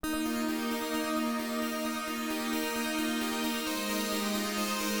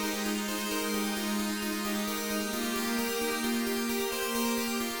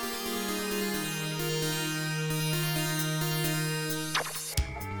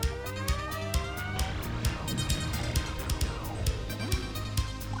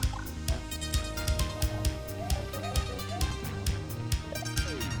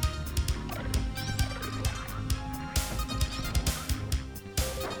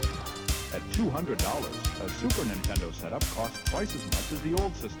$200, a Super Nintendo setup costs twice as much as the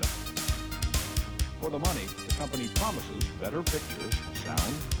old system. For the money, the company promises better pictures,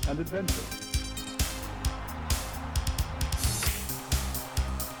 sound, and adventure.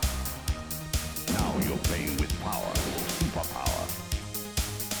 Now you're playing with power, superpower.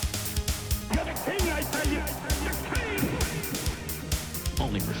 You're the king, I tell you! The king!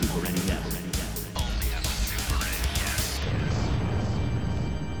 Only for Super NES. Only on Super NES.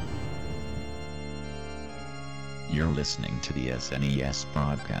 You're listening to the SNES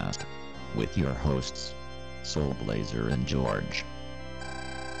broadcast with your hosts, Soulblazer and George.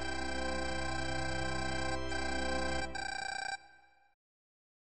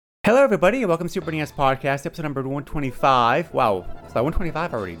 Hello, everybody, and welcome to Super NES Podcast, episode number 125. Wow, it's like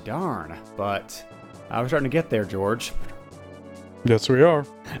 125 already, darn. But we're starting to get there, George. Yes, we are.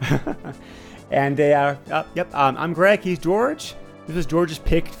 And, I'm Greg, he's George. This was George's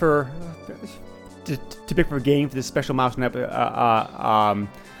pick to pick for a game for this special milestone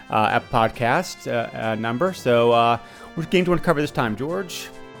podcast number. So, which game do you want to cover this time, George?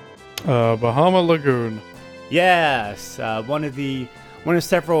 Bahamut Lagoon. Yes, one of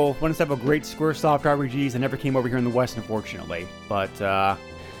several great Squaresoft RPGs that never came over here in the West, unfortunately. But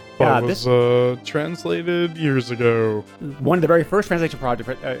it was translated years ago. One of the very first translation projects,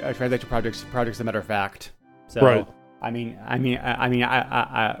 as a matter of fact. So, right.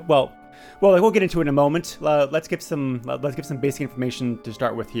 Well, we'll get into it in a moment. Let's give some basic information to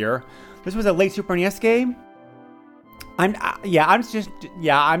start with here. This was a late Super NES game. I'm just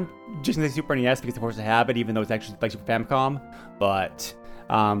gonna say Super NES because of course I have it, even though it's actually like Super Famicom. But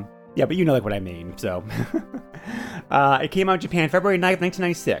but you know like what I mean. So it came out in Japan February 9th,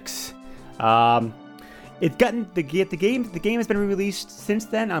 1996. The game has been re-released since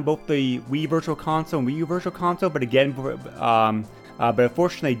then on both the Wii Virtual Console and Wii U Virtual Console, but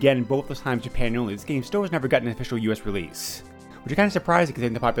unfortunately, again, both those times Japan only. This game still has never gotten an official US release, which is kind of surprising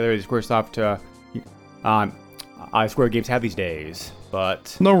considering the popularity of Squaresoft Square games have these days.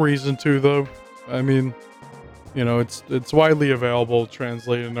 But no reason to, though. I mean, you know, it's widely available,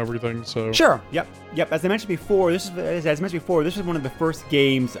 translated and everything. So sure, yep. As I mentioned before, this is one of the first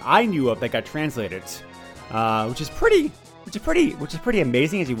games I knew of that got translated. Which is pretty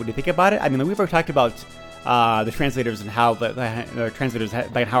amazing as you would think about it. I mean, we've already talked about the translators and how the translators,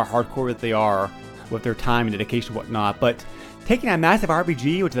 like how hardcore they are with their time and dedication and whatnot. But taking a massive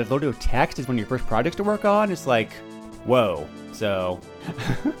RPG, which is loaded with text, is one of your first projects to work on. It's like, whoa. So,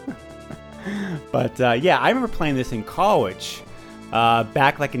 but I remember playing this in college,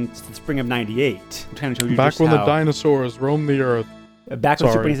 back like in the spring of '98. I'm trying to show you back when the dinosaurs roamed the earth. Back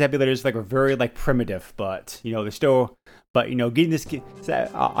when Super NES emulators were very primitive, but they're still. But getting this,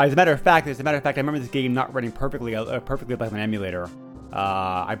 as a matter of fact, I remember this game not running perfectly like an emulator.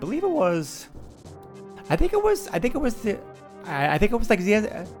 I believe it was. I think it was like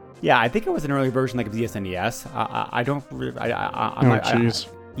ZS. Yeah, I think it was an early version like of the SNES. I don't. Jeez.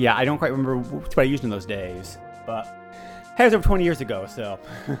 I don't quite remember what I used in those days, but hey, it was over 20 years ago, so.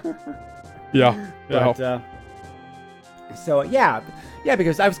 Yeah. But,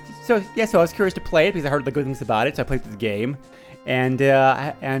 because I was curious to play it because I heard the good things about it, so I played through the game, and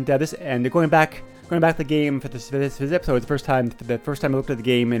going back the game for this episode, the first time I looked at the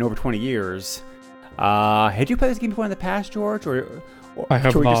game in over 20 years. Had you played this game before in the past, George, or I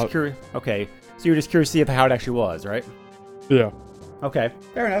have not. Okay, so you're just curious to see how it actually was, right? Yeah. Okay,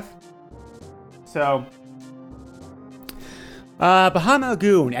 fair enough. So, Bahamut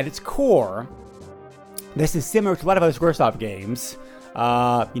Lagoon, at its core. This is similar to a lot of other Squaresoft games.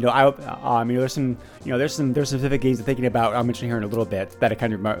 There's some specific games I'm thinking about. I'll mention here in a little bit that it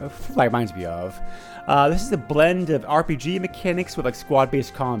kind of reminds me of. This is a blend of RPG mechanics with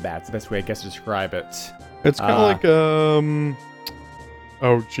squad-based combat. It's the best way I guess to describe it. It's kind of like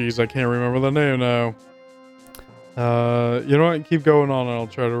oh geez, I can't remember the name now. You know what? Keep going on, and I'll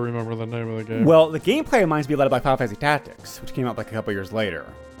try to remember the name of the game. Well, the gameplay reminds me a lot of Final Fantasy Tactics, which came out a couple years later.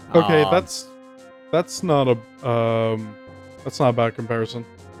 Okay, that's not a bad comparison.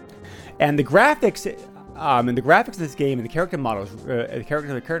 And the graphics, of this game and the character models,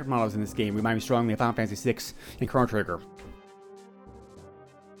 in this game remind me strongly of Final Fantasy VI and Chrono Trigger.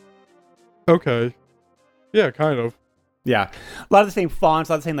 Okay, yeah, kind of. Yeah, a lot of the same fonts,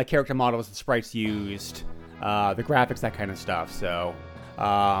 a lot of the same character models and sprites used, the graphics, that kind of stuff. So, so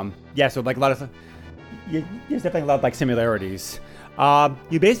a lot of there's definitely a lot of similarities.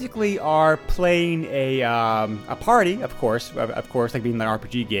 You basically are playing a party, of course, like being an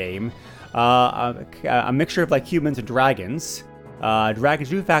RPG game, a mixture of humans and dragons. Dragons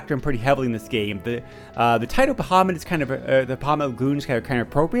do factor in pretty heavily in this game. The title Bahamut is kind of the Bahamut Lagoon is kind of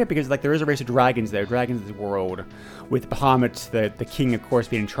appropriate because like there is a race of dragons there, dragons of the world, with Bahamut, the king, of course,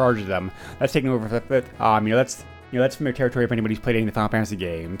 being in charge of them. That's taking over. That's familiar territory if anybody's played any of the Final Fantasy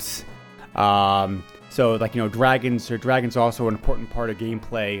games. So like dragons are also an important part of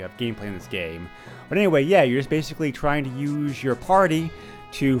gameplay in this game. But anyway, yeah, you're just basically trying to use your party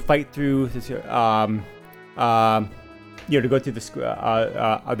to fight through this, to go through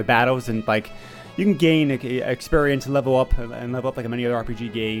the battles, and like you can gain experience and level up like in many other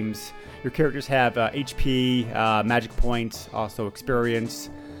RPG games. Your characters have HP, magic points, also experience,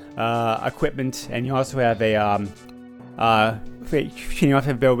 equipment, and you also have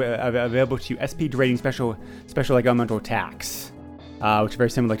available to SP draining special like elemental attacks, which are very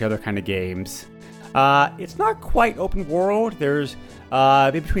similar to other kind of games. It's not quite open world. There's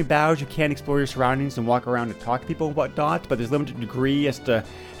maybe between battles you can explore your surroundings and walk around and talk to people and whatnot, but there's limited degree as to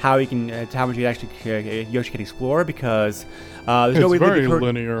how much you actually can explore because there's no way to leave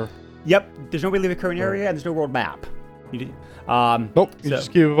linear. Yep, there's no way to leave a current area and there's no world map. Nope, you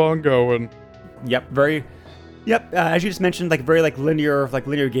just keep on going. Yep, as you just mentioned, like very linear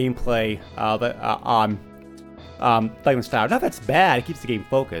gameplay. Like style. Not that's bad. It keeps the game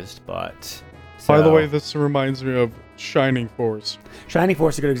focused, but. By the way, this reminds me of Shining Force. Shining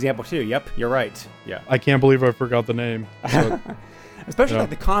Force is a good example too. Yep, you're right. Yeah. I can't believe I forgot the name. But, especially like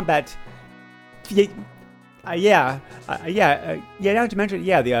the combat. Now to mention,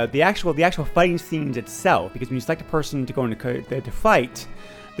 the actual fighting scenes itself, because when you select a person to go into to fight,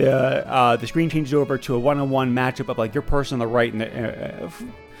 the screen changes over to a one-on-one matchup of like your person on the right and the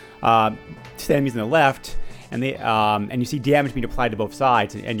enemies on the left, and you see damage being applied to both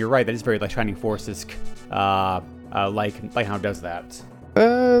sides. And you're right, that is very like Shining Force-esque, like how it does that.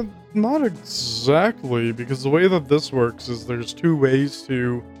 Not exactly, because the way that this works is there's two ways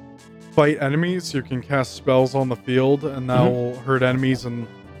to fight enemies. You can cast spells on the field, and that will hurt enemies, and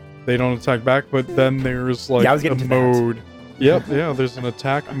they don't attack back. But then there's like a mode. Yep, there's an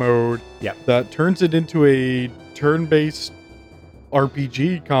attack mode that turns it into a turn-based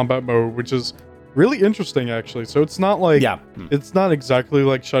RPG combat mode, which is really interesting, actually. So it's not like it's not exactly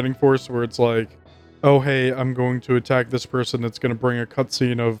like Shining Force, where it's like, oh hey, I'm going to attack this person. It's going to bring a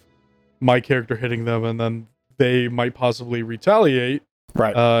cutscene of my character hitting them, and then they might possibly retaliate.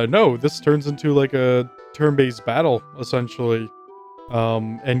 Right. No, this turns into like a turn-based battle, essentially.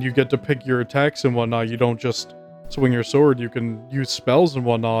 And you get to pick your attacks and whatnot. You don't just swing your sword. You can use spells and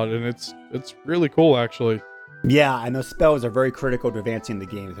whatnot, and it's really cool, actually. Yeah, and those spells are very critical to advancing the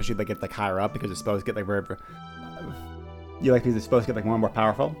game, especially if they get like higher up, because the spells get like the spells get like more and more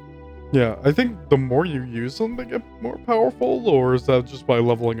powerful. Yeah, I think the more you use them, they get more powerful, or is that just by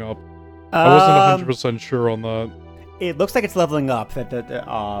leveling up? I wasn't 100% sure on that. It looks like it's leveling up. Okay.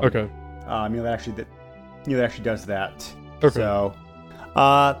 That actually does that. Okay. So,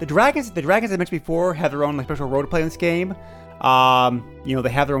 the dragons I mentioned before have their own like special role to play in this game. They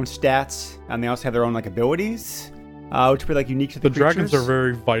have their own stats, and they also have their own like abilities, which are pretty like unique to the creatures. Dragons are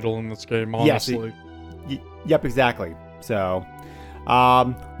very vital in this game, honestly. Yep, exactly. So,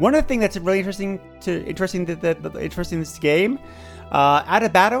 one of the things that's really interesting in this game, out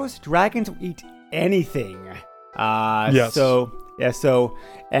of battles, dragons will eat anything. Yes. But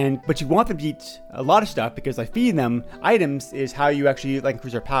you want them to eat a lot of stuff, because like feeding them items is how you actually like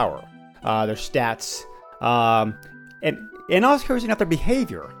increase their power, their stats, and also increasing their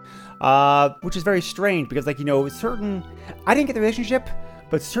behavior, which is very strange because I didn't get the relationship,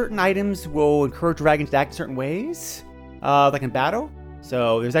 but certain items will encourage dragons to act certain ways, like in battle.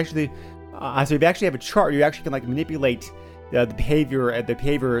 So there's actually, so if you actually have a chart, you actually can like manipulate the behavior, and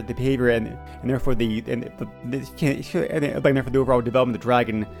therefore therefore the overall development of the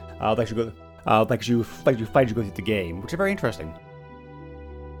dragon, like you fight as you go through the game, which is very interesting.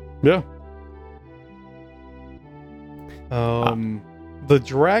 Yeah. The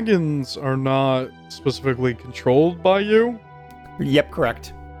dragons are not specifically controlled by you. Yep,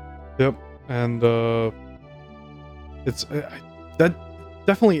 correct. Yep, and it's that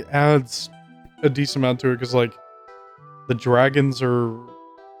definitely adds a decent amount to it, because like the dragons are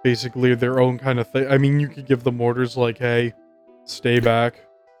basically their own kind of thing. I mean, you could give them orders like, "Hey, stay back."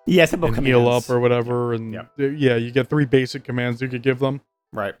 Yeah, simple and commands. Heal up or whatever, and you get 3 basic commands you could give them.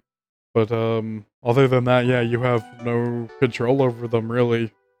 Right. But other than that, you have no control over them,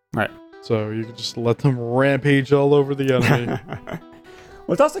 really. Right. So you can just let them rampage all over the enemy.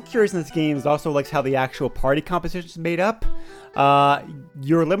 What's also curious in this game is also like how the actual party composition is made up.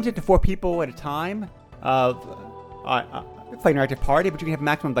 You're limited to 4 people at a time, playing an active party, but you can have a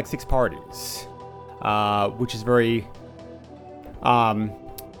maximum of like 6 parties, which is very In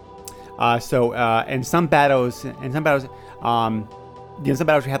some battles, some battles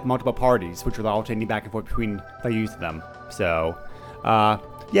you have multiple parties, which will alternating back and forth between the use of them. So,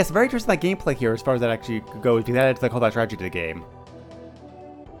 yes, very interesting like gameplay here as far as that actually goes. Because that adds like all that strategy to the game.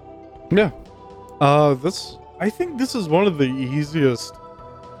 Yeah. I think this is one of the easiest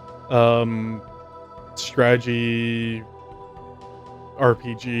strategy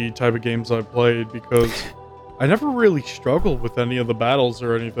RPG type of games I've played, because I never really struggled with any of the battles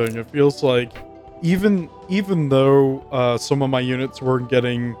or anything. It feels like even though some of my units weren't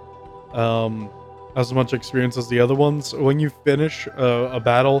getting as much experience as the other ones, when you finish a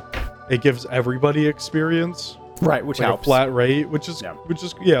battle, it gives everybody experience. Right, which like helps. A flat rate, which is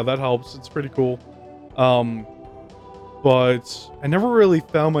that helps. It's pretty cool. But I never really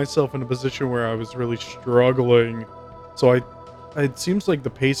found myself in a position where I was really struggling. So it seems like the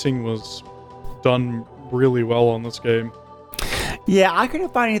pacing was done really well on this game. Yeah, I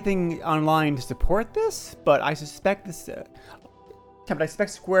couldn't find anything online to support this, but I suspect this. I expect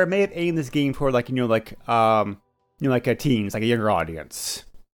Square may have aimed this game toward like a teens, like a younger audience.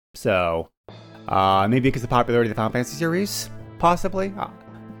 So maybe because of the popularity of the Final Fantasy series, possibly. But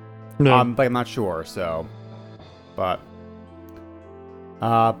I'm not sure. So, but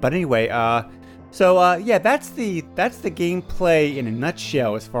anyway, yeah, that's the gameplay in a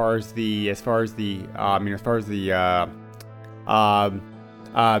nutshell as far as the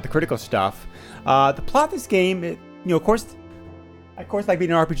critical stuff. The plot of this game, of course, like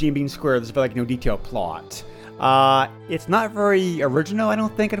being an RPG and being Square, there's like no detailed plot. It's not very original, I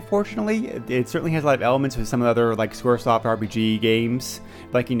don't think, unfortunately. It certainly has a lot of elements with some of the other like Squaresoft RPG games,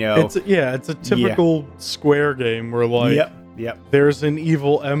 like It's a typical Square game where like there's an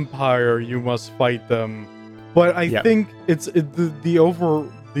evil empire, you must fight them. But I think the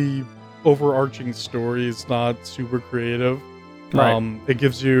overarching story is not super creative. Right. It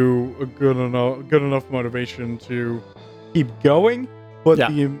gives you a good enough motivation to keep going, but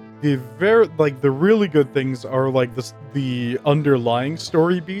the really good things are like the underlying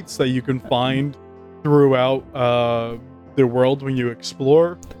story beats that you can find throughout the world when you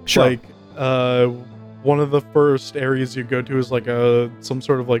explore. Sure. Like one of the first areas you go to is like some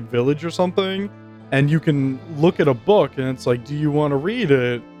sort of like village or something, and you can look at a book and it's like, do you want to read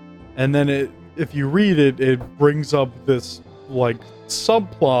it? And then if you read it, it brings up this like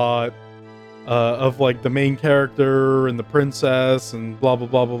subplot of like the main character and the princess and blah blah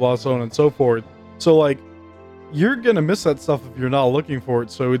blah blah blah, so on and so forth. So like you're gonna miss that stuff if you're not looking for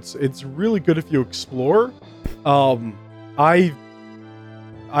it. So it's really good if you explore.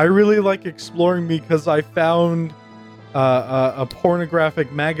 I really like exploring because I found a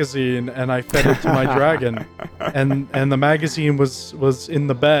pornographic magazine and I fed it to my dragon, and the magazine was in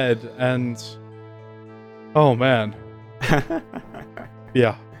the bed, and oh man,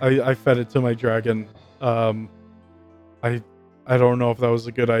 yeah, I fed it to my dragon. I don't know if that was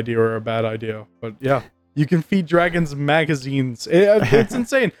a good idea or a bad idea, but yeah, you can feed dragons magazines. It's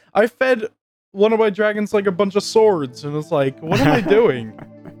insane. I fed one of my dragons like a bunch of swords, and it's like, what am I doing?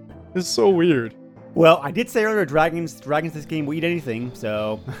 It's so weird. Well, I did say earlier, dragons this game will eat anything,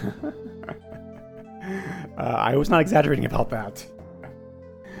 so I was not exaggerating about that.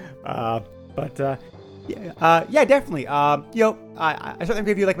 Yeah, definitely. I certainly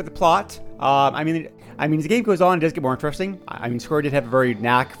agree with you, like with the plot. I mean, as the game goes on, it does get more interesting. I mean, Square did have a very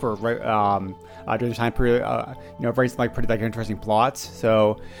knack for during the time period, very like pretty like interesting plots.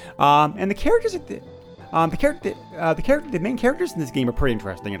 So, and the characters, the main characters in this game are pretty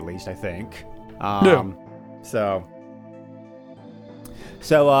interesting, at least I think. Yeah,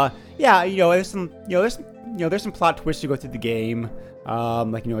 there's some plot twists to go through the game.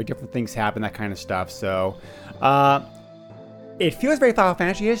 Like different things happen, that kind of stuff. So, it feels very Final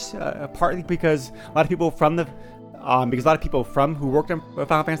Fantasy-ish, partly because a lot of people from who worked on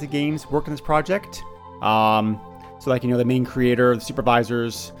Final Fantasy games worked on this project. So like the main creator, the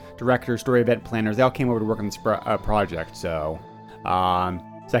supervisors, directors, story event planners, they all came over to work on this project. So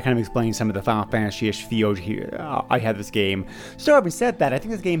that kind of explains some of the Final Fantasy-ish feel I had this game. So having said that, I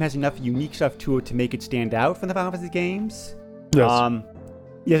think this game has enough unique stuff to it to make it stand out from the Final Fantasy games. Yes.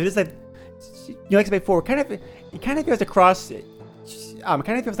 It is like, like I said before, it kind of feels like a cross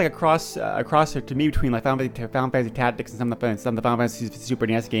to me between like Final Fantasy Tactics and some of the Final Fantasy Super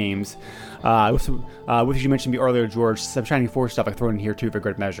NES games, which you mentioned me earlier, George. Some Shining Force stuff I thrown in here too for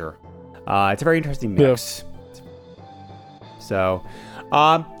good measure. It's a very interesting mix. Yeah. So,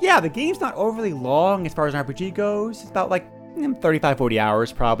 the game's not overly long as far as an RPG goes. It's about like 35, 40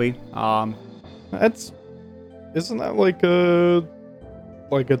 hours probably. Isn't that like a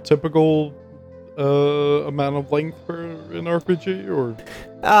typical amount of length for an RPG, or?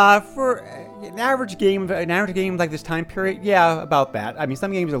 For an average game like this time period, yeah, about that. I mean,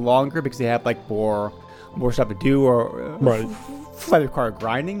 some games are longer because they have like more stuff to do, or Right. slightly require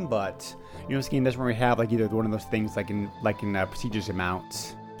grinding. But this game doesn't really have like either one of those things like in prestigious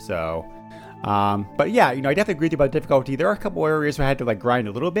amounts. So, but yeah, I definitely agree with you about difficulty. There are a couple areas where I had to like grind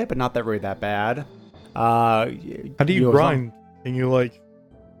a little bit, but not that really that bad. How do you grind? Can you like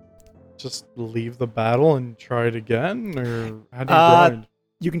just leave the battle and try it again, or how do you grind?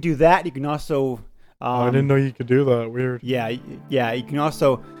 You can do that. You can also. I didn't know you could do that. Weird. Yeah. You can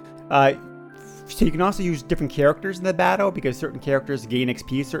also. So you can also use different characters in the battle because certain characters gain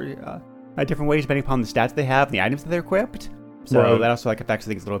XP different ways depending upon the stats they have and the items that they're equipped. So Right. that also like affects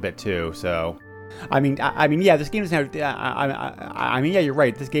things a little bit too. So, I mean, yeah, this game doesn't have. I mean, yeah, you're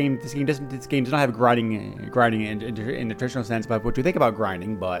right. This game does not have grinding in the traditional sense, but what you think about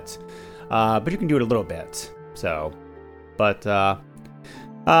grinding, but you can do it a little bit. So, but yeah.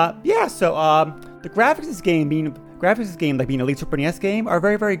 So the graphics of this game like being an Elite Super NES game are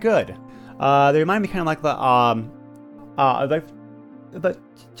very, very good. They remind me kind of like the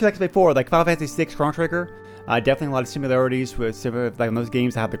two like before, like Final Fantasy VI Chrono Trigger. Definitely a lot of similarities with like in those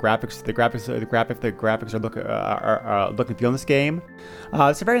games that have the graphics are look and feel in this game.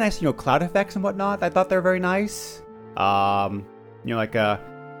 It's a very nice, cloud effects and whatnot. I thought they were very nice. Like a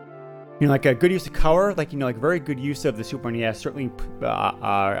good use of color, like very good use of the Super NES. Certainly,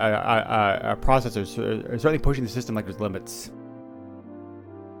 processors are certainly pushing the system like there's limits.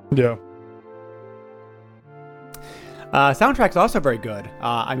 Yeah. Soundtrack's also very good.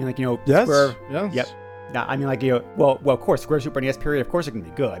 I mean, like Yes. Square. Yes. Yep. I mean, like well, of course, Square Super NES period. Of course, it can be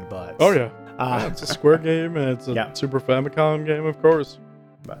good, but Oh yeah. Yeah, it's a Square game and it's a Yeah. Super Famicom game, of course.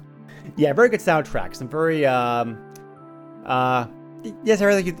 But yeah, very good soundtrack. Some very yes, I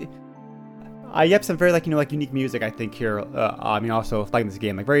really yep, some very like unique music. I think here. I mean, also like in this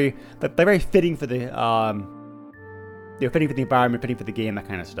game, like very fitting for the fitting for the environment, fitting for the game, that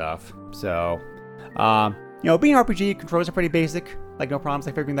kind of stuff. So, being an RPG, controls are pretty basic. Like no problems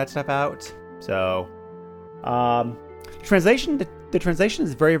like figuring that stuff out. So, translation. The translation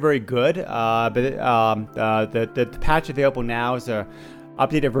is very, very good. But the patch available now is a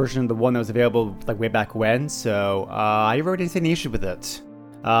updated version of the one that was available like way back when. So I really didn't see any issue with it.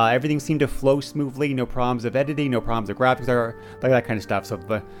 Everything seemed to flow smoothly. No problems of editing. No problems of graphics, or like that kind of stuff. So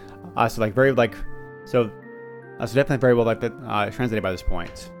so definitely very well translated by this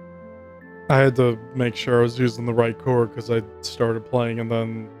point. I had to make sure I was using the right core because I started playing and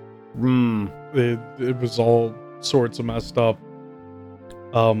then it was all sorts of messed up.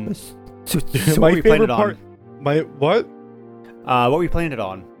 So my what were you playing favorite it on? part. My what? What were you playing it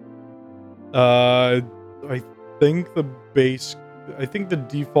on? I think the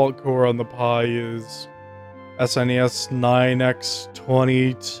default core on the Pi is SNES 9X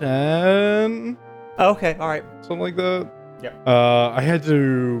 2010, Okay, all right. something like that. Yep. I had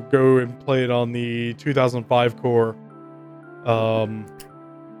to go and play it on the 2005 core.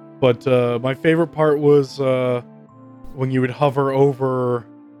 But my favorite part was when you would hover over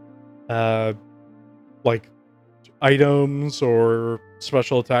like items or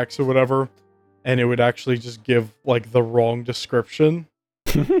special attacks or whatever, and it would actually just give like the wrong description.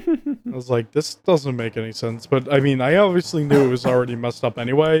 I was like, this doesn't make any sense. But I mean, I obviously knew it was already messed up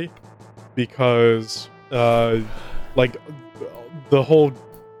anyway, because like the whole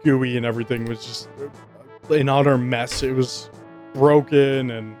GUI and everything was just an utter mess. It was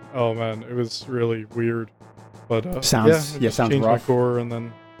broken, and oh man, it was really weird. But sounds changed rough. my core, and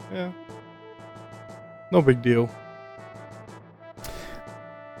then no big deal.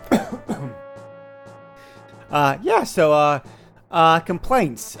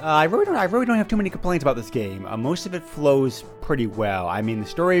 Complaints. I really don't have too many complaints about this game. Most of it flows pretty well. I mean, the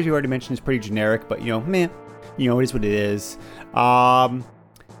story, as you already mentioned, is pretty generic, but meh. It is what it is. The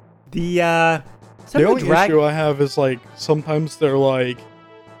only issue I have is like sometimes they're like,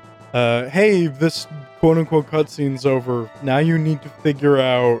 "Hey, this quote-unquote cutscene's over. Now you need to figure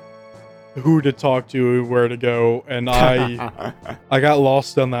out who to talk to, where to go." And I got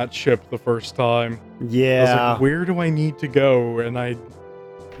lost on that ship the first time. Yeah. I was like, where do I need to go? And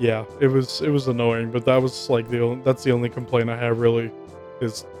it was annoying, but that was like that's the only complaint I have really,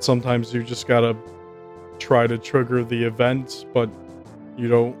 is sometimes you just gotta try to trigger the event, but you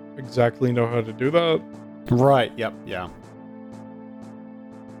don't exactly know how to do that. Right. Yep. Yeah.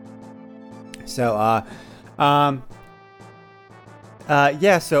 So, the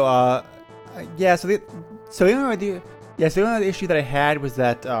only other issue that I had was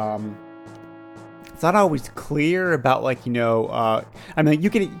that it's not always clear about I mean,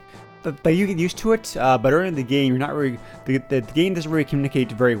 you can you get used to it, but early in the game, you're not really the game doesn't really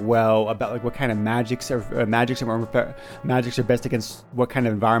communicate very well about like what kind of magics are best against what kind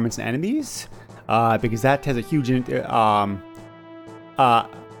of environments and enemies, because that has a huge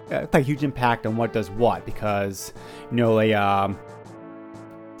huge impact on what does what. Because for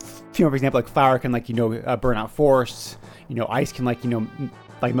example, like fire can burn out forests, ice can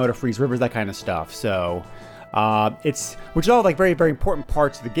melt or freeze rivers, that kind of stuff. So. Which is all like very, very important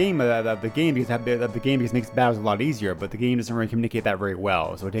parts of the game because it makes battles a lot easier, but the game doesn't really communicate that very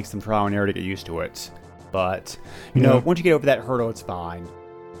well, so it takes some trial and error to get used to it. But once you get over that hurdle, it's fine.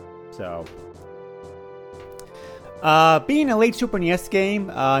 So, being a late Super NES game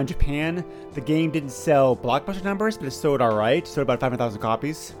in Japan, the game didn't sell blockbuster numbers, but it sold alright. Sold about 500,000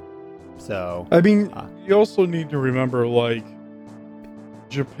 copies. So, I mean, you also need to remember, like,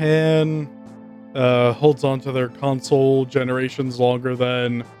 Japan holds on to their console generations longer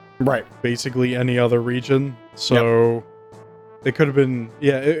than basically any other region. So it could have been,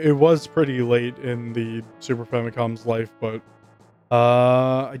 it was pretty late in the Super Famicom's life, but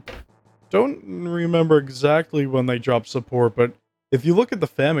I don't remember exactly when they dropped support. But if you look at the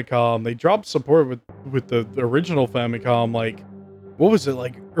Famicom, they dropped support with the original Famicom, like, what was it,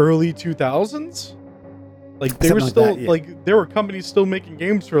 like early 2000s? Like they were still there were companies still making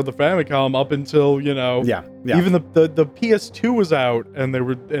games for the Famicom up until even the PS2 was out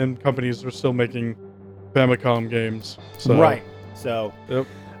and companies were still making Famicom games. So So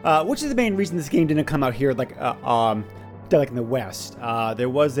which is the main reason this game didn't come out here like in the West. There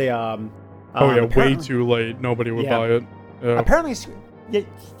was a way too late. Nobody would buy it. Yeah. Apparently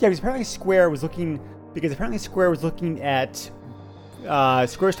Square was looking at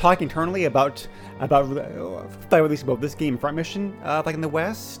Square's talking internally about releasing both this game and Front Mission like in the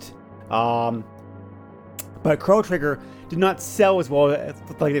West, but Chrono Trigger did not sell as well as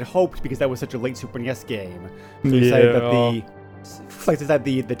like they'd hoped because that was such a late Super NES game. So they decided that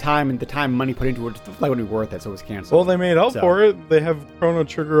the time and money put into it wouldn't be worth it, so it was canceled. Well, they made up for it. They have Chrono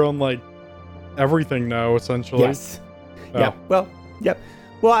Trigger on like everything now, essentially. Yes. Yeah. Well. Yep.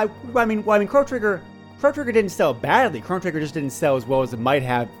 Well, I mean, Chrono Trigger didn't sell badly. Chrono Trigger just didn't sell as well as it might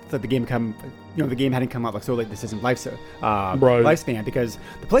have if the game the game hadn't come out like so late in the system's lifespan, because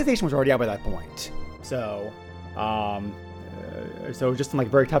the PlayStation was already out by that point. So, so just like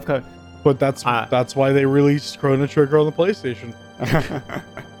very tough cut. But that's why they released Chrono Trigger on the PlayStation.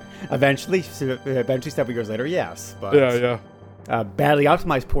 Eventually, several years later, yes. But badly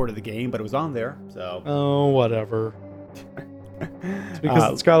optimized port of the game, but it was on there. So. Oh, whatever. It's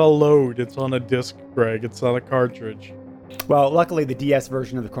because it's got a load. It's on a disc, Greg. It's not a cartridge. Well, luckily the DS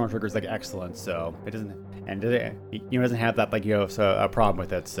version of the Chrono Trigger is like excellent, so it doesn't have that a problem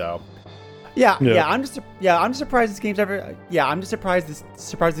with it. So, I'm just surprised this game's ever. Yeah, I'm just surprised this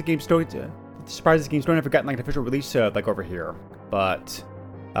game's don't ever gotten like an official release like over here. But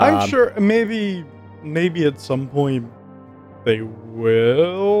I'm sure maybe at some point they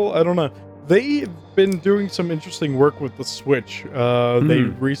will. I don't know. They've been doing some interesting work with the Switch. They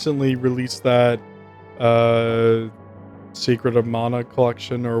recently released that Secret of Mana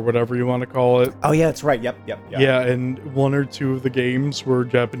collection, or whatever you want to call it. Oh, yeah, that's right. Yep. Yeah, and one or two of the games were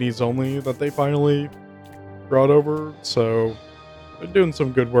Japanese only that they finally brought over. So they're doing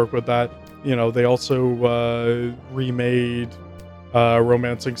some good work with that. They also remade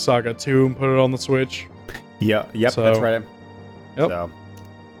Romancing Saga 2 and put it on the Switch. Yeah, that's right. Yep.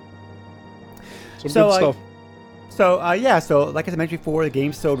 Good stuff. So like I mentioned before, the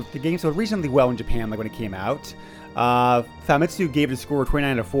game sold reasonably well in Japan, like when it came out. Famitsu gave it a score of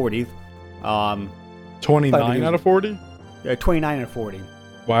 29 out of 40. 29 out of 40? Yeah, 29 out of 40.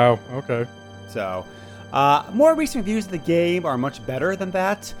 Wow, okay. So, more recent reviews of the game are much better than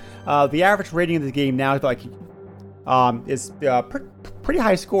that. The average rating of the game now is pretty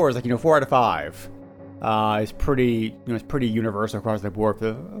high scores, like 4 out of 5. It's pretty universal across the board.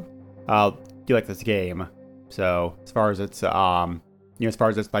 Do like this game, so as far as its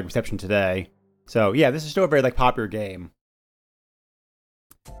like reception today, so yeah, this is still a very like popular game.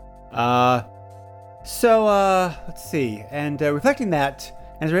 Let's see, and reflecting that,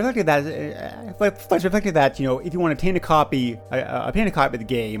 if you want to obtain a copy of the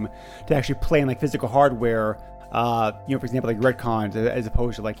game to actually play in like physical hardware, for example, like retcons, as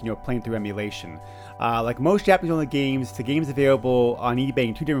opposed to playing through emulation. Like most Japanese-only games, the game's available on eBay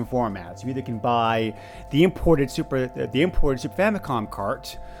in two different formats. You either can buy the imported Super Famicom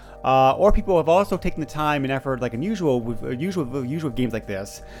cart, or people have also taken the time and effort, like unusual games like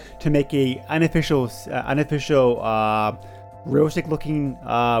this, to make a unofficial realistic-looking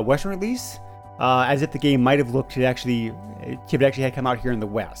Western release. as if the game might have looked to actually had come out here in the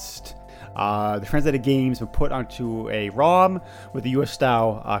West. The translated games were put onto a ROM with a US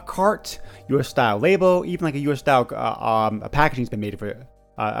style cart, US style label, even like a US style packaging has been made for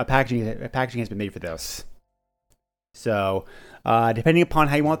packaging has been made for this. So, depending upon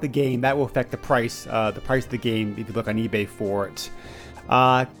how you want the game, that will affect the price of the game if you look on eBay for it.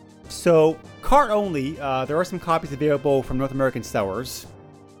 So, cart only, there are some copies available from North American sellers.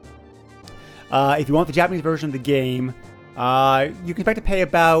 If you want the Japanese version of the game, you can expect to pay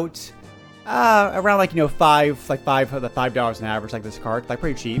about around like $5 an average, like this cart, like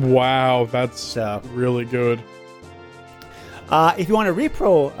pretty cheap. Wow, that's really good. If you want a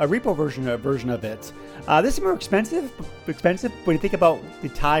repro version of it, this is more expensive. When you think about the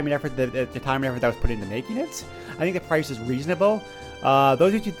time and effort that was put into making it, I think the price is reasonable.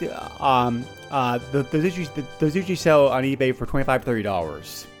 Those usually sell on eBay for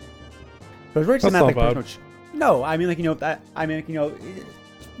 $25-$30. So it's really just a matter of like much. No, I mean it's a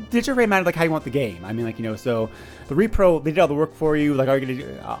matter of like how you want the game. I mean so the repro, they did all the work for you. Like all you gotta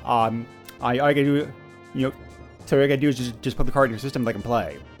do, so all you gotta do is just put the card in your system, like and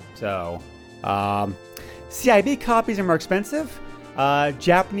play. So, CIB copies are more expensive.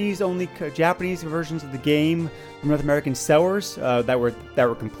 Japanese versions of the game from North American sellers that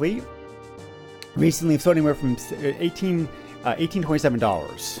were complete recently have sold anywhere from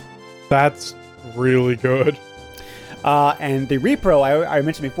 $18-$27. That's really good. And the repro I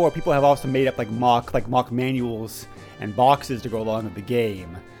mentioned before, people have also made up like mock manuals and boxes to go along with the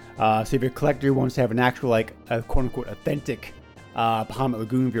game. So if your collector wants to have an actual like a quote unquote authentic Bahamut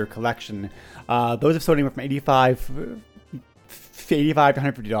Lagoon for your collection, those have sold anywhere from $85 to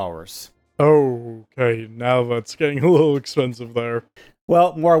 $150. Okay, now that's getting a little expensive there.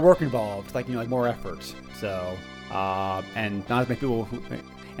 Well, more work involved, like more effort. So, and not as many people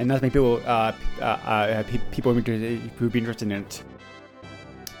people who would be interested in it.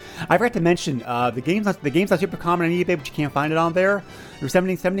 I forgot to mention the game's not super common on eBay, but you can't find it on there. There's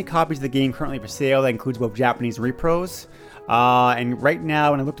 70 copies of the game currently for sale. That includes both Japanese and repros. And right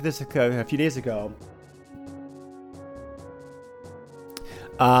now, when I looked at this a few days ago,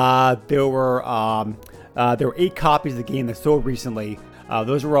 there were 8 copies of the game that sold recently.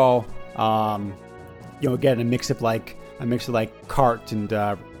 Those were all, again a mix of like cart and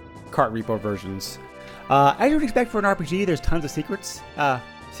cart repo versions. As you would expect for an RPG, there's tons of secrets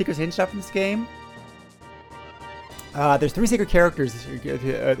hidden stuff in this game. There's 3 secret characters. There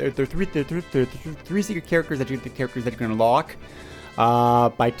are 3 secret characters that you can unlock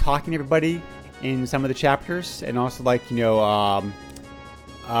by talking to everybody in some of the chapters, and also pretty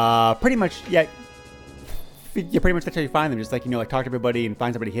much pretty much that's how you find them. Just like talk to everybody and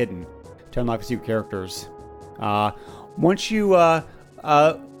find somebody hidden to unlock the secret characters. Once you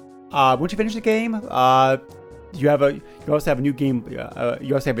finish the game, you also have a new game.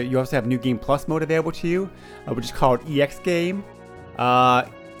 You also have a new game plus mode available to you, which is called EX Game.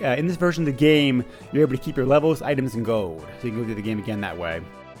 In this version of the game, you're able to keep your levels, items, and gold, so you can go through the game again that way.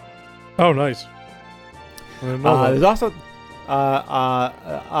 Oh, nice. There's also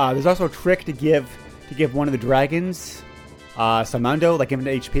a trick to give one of the dragons some Mundo, like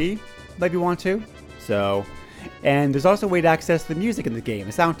infinite HP, if you want to. So, and there's also a way to access the music in the game,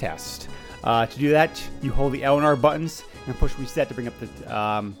 a sound test. To do that, you hold the L and R buttons and push reset to bring up the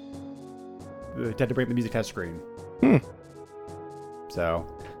music test screen. So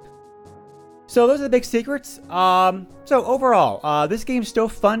those are the big secrets. So overall, this game's still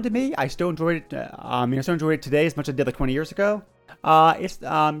fun to me. I still enjoyed it. I still enjoyed it today as much as I did like 20 years ago. It's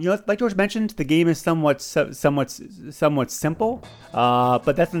like George mentioned, the game is somewhat simple.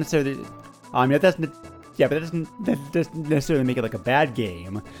 But that's not necessarily. That doesn't necessarily make it like a bad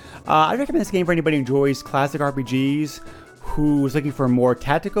game. I recommend this game for anybody who enjoys classic RPGs, who's looking for a more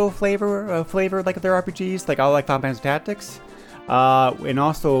tactical flavor like their RPGs, like I like Final Fantasy Tactics, and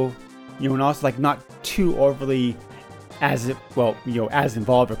also like not too overly as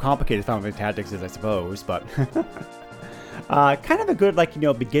involved or complicated as Final Fantasy Tactics is, I suppose, but kind of a good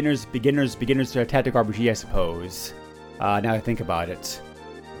beginners tactical RPG, I suppose. Now that I think about it,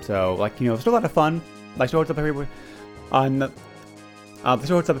 so it's still a lot of fun. Still holds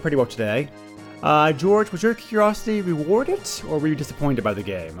up pretty well today. George, was your curiosity rewarded, or were you disappointed by the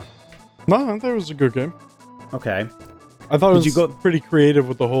game? No, I thought it was a good game. Okay. I thought it was pretty creative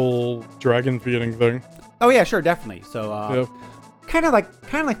with the whole dragon feeding thing. Oh yeah, sure, definitely. So, kind of like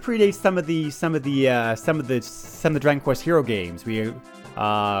predates some of the Dragon Quest Hero games. We do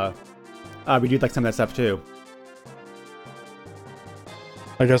like some of that stuff too.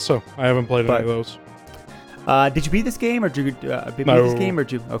 I guess so. I haven't played any of those. Did you beat this game, or did you beat this game, or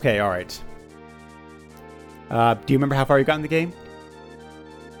did you? Okay, all right. Do you remember how far you got in the game?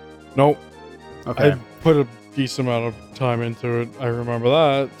 Nope. Okay. I put a decent amount of time into it. I remember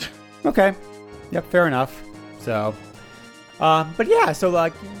that. Okay. Yep, fair enough. So, but yeah, so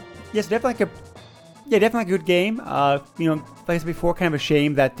like, yes, definitely definitely a good game. Like I said before, kind of a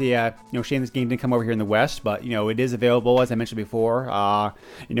shame that shame this game didn't come over here in the West, but it is available, as I mentioned before,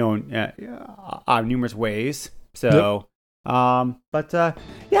 in numerous ways. So, yep. So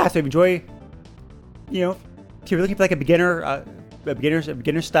if you enjoy, if you're looking for like a beginner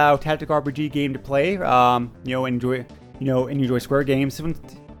style tactical RPG game to play, enjoy Square games, and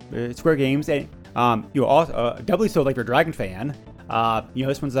also doubly so like you're a Dragon fan.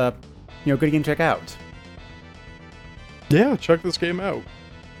 This one's a good game to check out. Yeah, check this game out.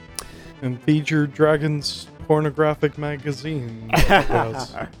 And feature Dragon's pornographic magazine.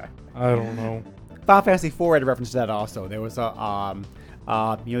 Yes. I don't know. Final Fantasy IV had a reference to that also. There was a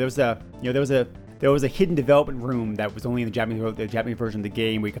hidden development room that was only in the Japanese version of the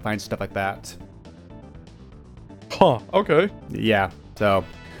game where you could find stuff like that. Huh. Okay. Yeah. So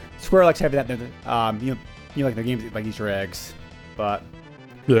Square likes having that. Like their games like Easter eggs, but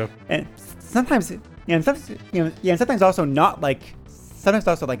yeah. And sometimes, sometimes also not like. Sometimes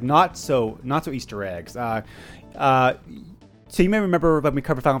also like not so Easter eggs. So you may remember when we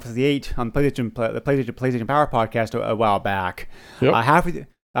covered Final Fantasy VIII on the PlayStation Power podcast a while back. Yep. Halfway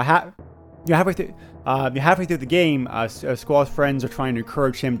through the game, Squall's friends are trying to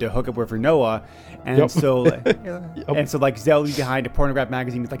encourage him to hook up with Rinoa, and yep. so like Zell leaves behind a pornograph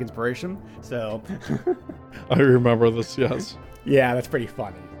magazine with like inspiration. So I remember this. Yes. Yeah, that's pretty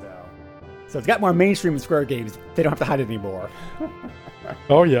funny. So it's got more mainstream than Square games. They don't have to hide it anymore.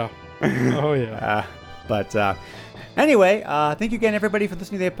 Oh yeah. Oh yeah. Anyway, thank you again, everybody, for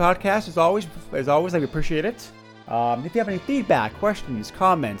listening to the podcast. As always, I appreciate it. If you have any feedback, questions,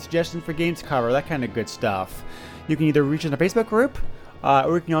 comments, suggestions for games to cover, that kind of good stuff, you can either reach us in the Facebook group,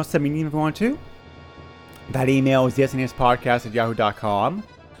 or you can also send me an email if you want to. That email is thesnespodcast@yahoo.com.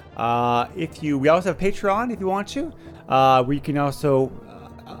 We also have Patreon if you want to, where you can also,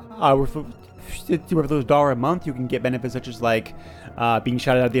 for those $1 a month, you can get benefits such as like being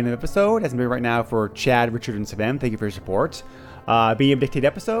shouted out at the end of the episode, as I'm doing right now for Chad, Richard, and Savannah. Thank you for your support. Being able to dictate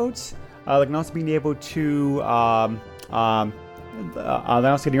episodes, and also being able to also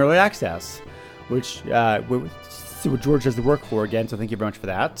getting early access, which George does the work for again. So thank you very much for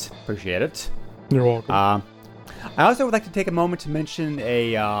that. Appreciate it. You're welcome. I also would like to take a moment to mention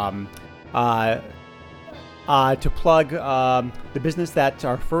to plug the business that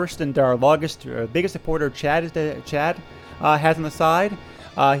our first and our biggest supporter, Chad has on the side.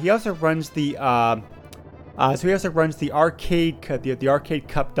 He also runs the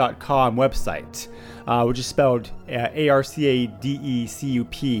arcadecup.com website, which is spelled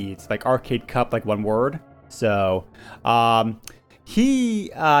ARCADECUP. It's like Arcade Cup, like one word. So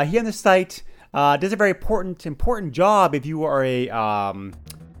he on the site does a very important job if you are a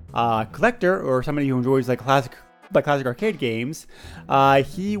collector or somebody who enjoys classic arcade games.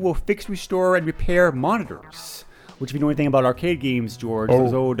 He will fix, restore, and repair monitors. Which, if you know anything about arcade games, George,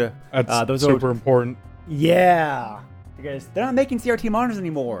 that's super important. Yeah, because they're not making CRT monitors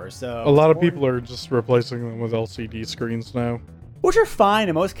anymore. So a lot of people are just replacing them with LCD screens now, which are fine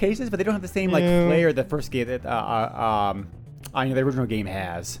in most cases, but they don't have the same flair the first game that the original game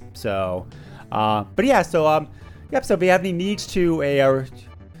has. So, but yeah, so so if you have any needs to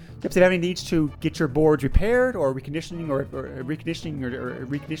get your boards repaired or reconditioning or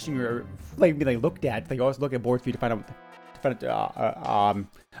like looked at, they always look at boards for you to find out what's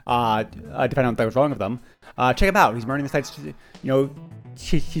wrong with them. Check him out. He's running the sites. He's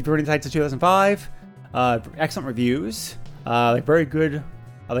running the sites since 2005. Excellent reviews. Very good.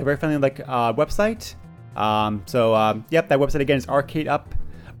 Very friendly website. That website again is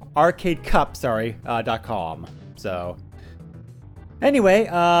arcadecup.com. So. Anyway,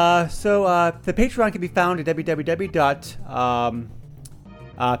 the Patreon can be found at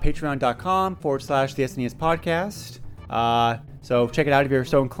www.patreon.com/the SNES podcast. So check it out if you're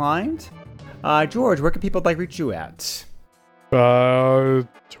so inclined. George, where can people reach you at?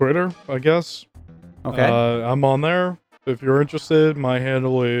 Twitter, I guess. Okay. I'm on there. If you're interested, my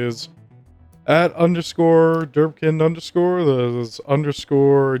handle is @_Derpkind_. That is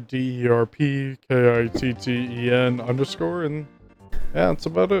 _DERPKITTEN_ and yeah, that's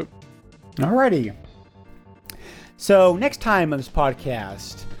about it. Alrighty. So next time on this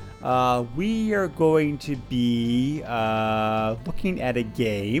podcast, we are going to be looking at a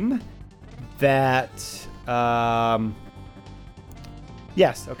game that.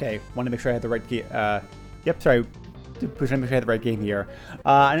 Yes. Okay. Want to make sure I have the right game. Yep. Sorry. Push. Make sure I have the right game here.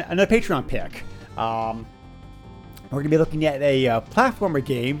 Another Patreon pick. We're going to be looking at a platformer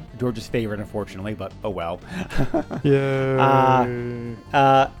game, George's favorite, unfortunately, but oh well. Yeah.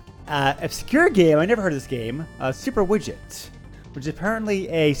 A obscure game, I never heard of this game, Super Widget, which is apparently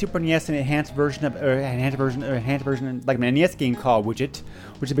a Super NES and enhanced version like an NES game called Widget,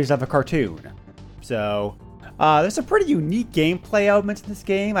 which is based off a cartoon. So, there's some pretty unique gameplay elements in this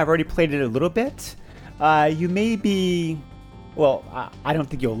game. I've already played it a little bit. You may be, well, I don't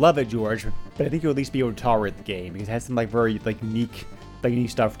think you'll love it, George, but I think you'll at least be able to tolerate the game because it has some very unique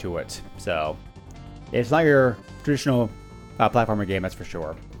stuff to it. So, it's not your traditional platformer game, that's for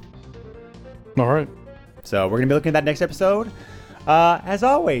sure. All right. So we're gonna be looking at that next episode. As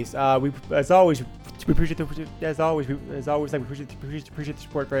always, we appreciate the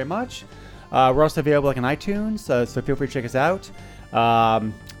support very much. We're also available on iTunes, so feel free to check us out.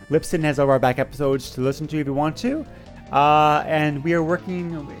 Lipson has all of our back episodes to listen to if you want to, and we're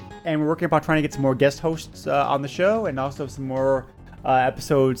working upon trying to get some more guest hosts on the show, and also some more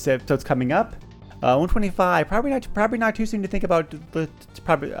episodes coming up. 125, probably not too soon to think about.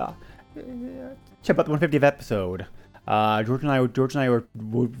 Check out the 150th episode. George and I will do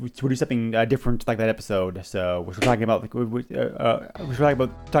something different like that episode. So we're talking about talking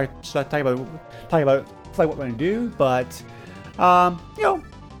about what we're gonna do. But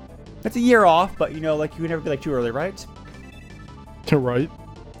that's a year off. But you can never be too early, right? Right.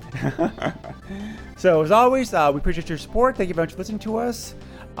 So as always, we appreciate your support. Thank you very much for listening to us.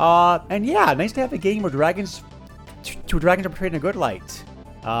 And yeah, nice to have a game where dragons are portrayed in a good light.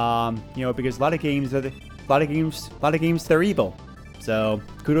 Because a lot of games they're evil. So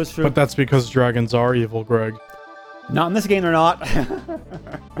kudos for. But that's because dragons are evil, Greg. Not in this game, they're not.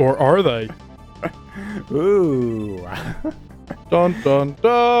 Or are they? Ooh. Dun dun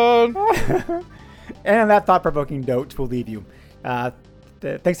dun. And on that thought-provoking note, we'll leave you. Thanks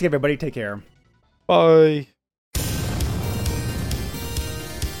again, everybody. Take care. Bye.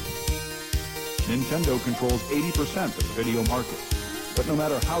 Nintendo controls 80% of the video market. But no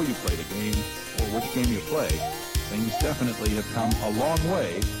matter how you play the game, or which game you play, things definitely have come a long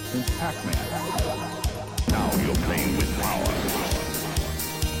way since Pac-Man. Now you're playing with power.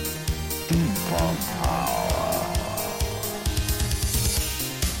 Super power.